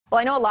Well,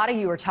 I know a lot of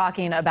you are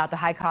talking about the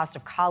high cost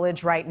of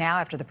college right now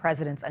after the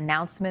president's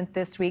announcement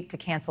this week to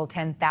cancel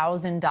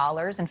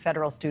 $10,000 in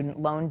federal student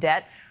loan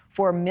debt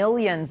for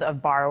millions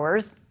of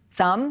borrowers.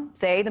 Some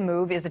say the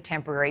move is a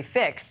temporary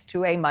fix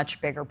to a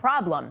much bigger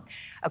problem.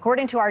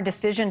 According to our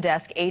Decision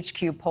Desk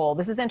HQ poll,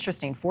 this is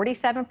interesting,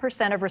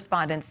 47% of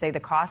respondents say the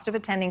cost of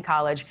attending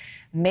college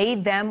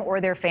made them or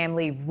their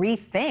family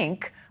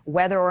rethink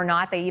whether or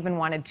not they even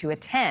wanted to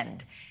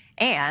attend.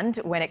 And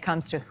when it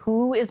comes to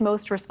who is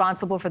most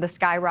responsible for the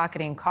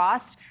skyrocketing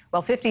cost,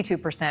 well,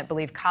 52%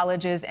 believe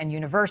colleges and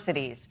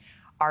universities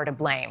are to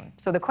blame.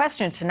 So the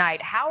question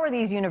tonight, how are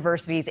these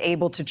universities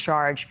able to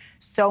charge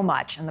so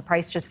much and the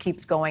price just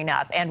keeps going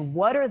up? And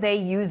what are they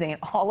using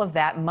all of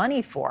that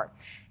money for?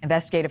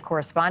 Investigative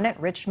correspondent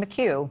Rich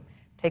McHugh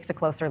takes a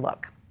closer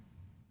look.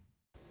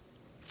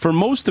 For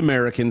most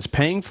Americans,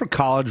 paying for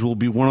college will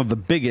be one of the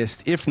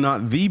biggest, if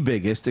not the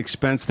biggest,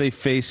 expense they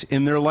face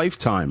in their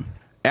lifetime.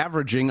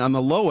 Averaging on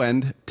the low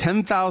end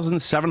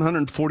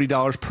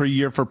 $10,740 per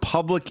year for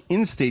public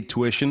in-state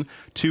tuition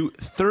to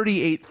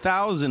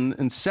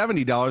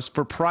 $38,070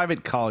 for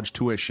private college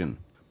tuition.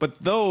 But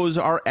those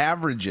are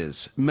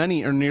averages.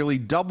 Many are nearly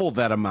double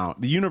that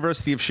amount. The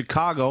University of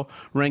Chicago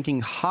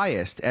ranking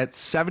highest at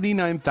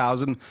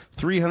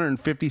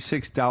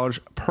 $79,356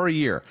 per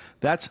year.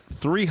 That's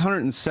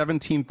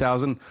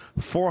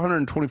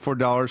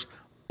 $317,424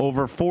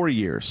 over 4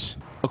 years.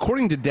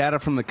 According to data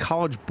from the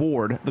College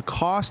Board, the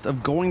cost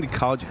of going to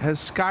college has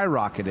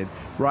skyrocketed,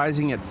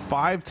 rising at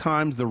 5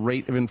 times the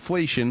rate of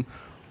inflation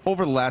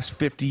over the last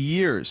 50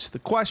 years. The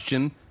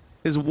question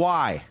is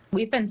why?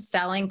 We've been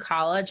selling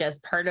college as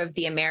part of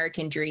the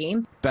American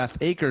dream. Beth,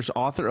 Akers,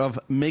 author of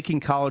Making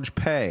College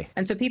Pay.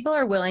 And so people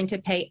are willing to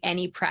pay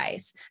any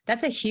price.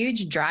 That's a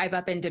huge drive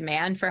up in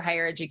demand for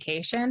higher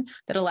education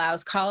that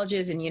allows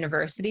colleges and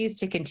universities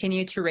to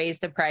continue to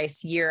raise the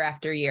price year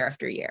after year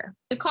after year.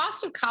 The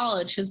cost of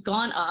college has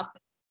gone up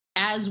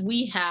as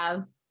we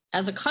have,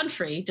 as a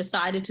country,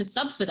 decided to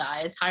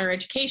subsidize higher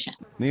education.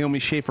 Naomi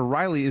Schaefer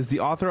Riley is the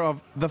author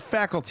of The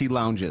Faculty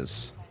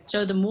Lounges.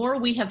 So the more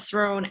we have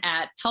thrown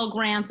at Pell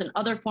Grants and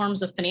other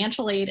forms of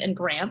financial aid and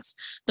grants,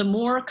 the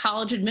more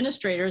college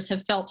administrators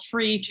have felt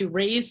free to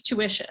raise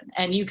tuition.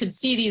 And you can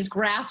see these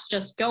graphs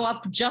just go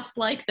up just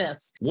like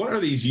this. What are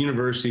these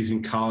universities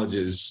and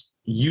colleges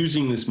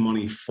using this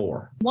money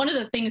for? One of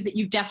the things that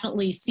you've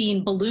definitely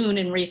seen balloon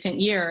in recent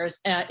years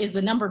is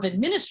the number of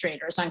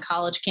administrators on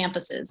college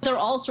campuses. There are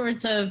all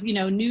sorts of,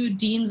 new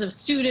deans of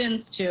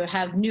students to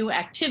have new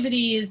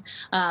activities,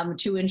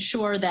 to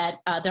ensure that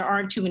there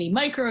aren't too many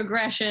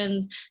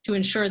microaggressions, to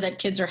ensure that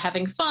kids are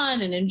having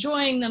fun and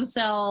enjoying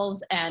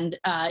themselves, and,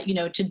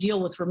 to deal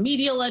with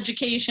remedial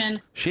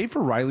education.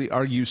 Schaefer Riley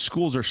argues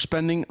schools are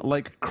spending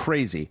like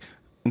crazy,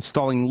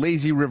 installing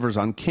lazy rivers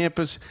on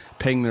campus,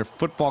 paying their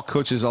football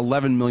coaches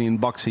 $11 million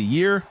a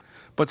year,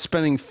 but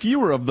spending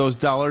fewer of those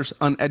dollars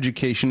on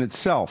education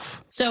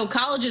itself. So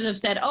colleges have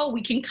said,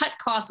 we can cut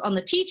costs on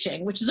the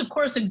teaching, which is, of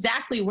course,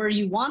 exactly where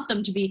you want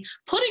them to be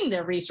putting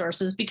their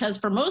resources, because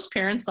for most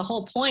parents, the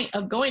whole point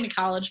of going to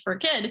college for a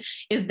kid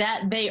is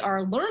that they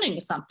are learning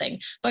something.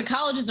 But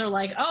colleges are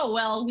like,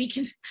 we'll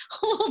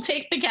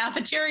take the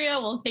cafeteria,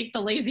 we'll take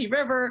the lazy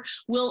river,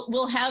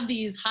 we'll have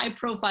these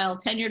high-profile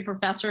tenured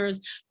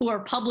professors who are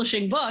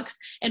publishing books,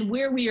 and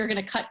where we are going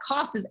to cut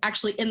costs is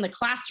actually in the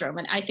classroom.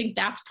 And I think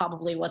that's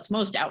probably what's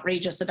most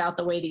outrageous about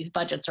the way these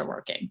budgets are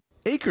working.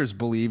 Akers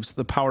believes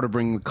the power to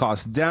bring the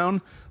costs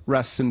down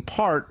rests in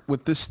part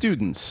with the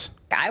students.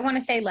 I want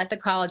to say let the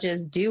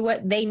colleges do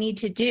what they need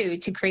to do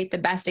to create the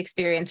best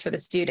experience for the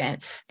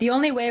student. The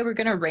only way we're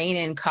going to rein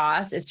in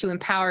costs is to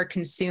empower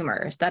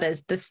consumers, that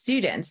is the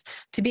students,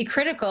 to be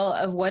critical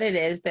of what it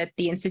is that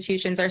the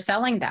institutions are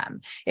selling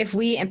them. If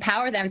we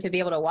empower them to be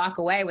able to walk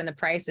away when the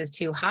price is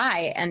too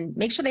high and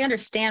make sure they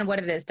understand what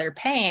it is they're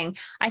paying,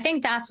 I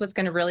think that's what's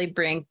going to really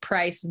bring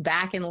price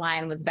back in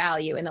line with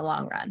value in the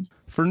long run.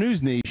 For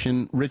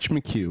NewsNation, Rich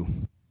McHugh.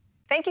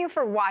 Thank you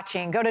for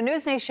watching. Go to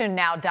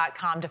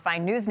newsnationnow.com to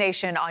find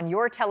NewsNation on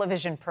your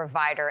television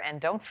provider. And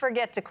don't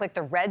forget to click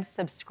the red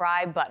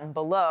subscribe button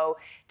below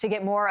to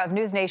get more of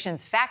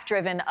NewsNation's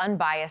fact-driven,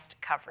 unbiased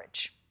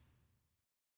coverage.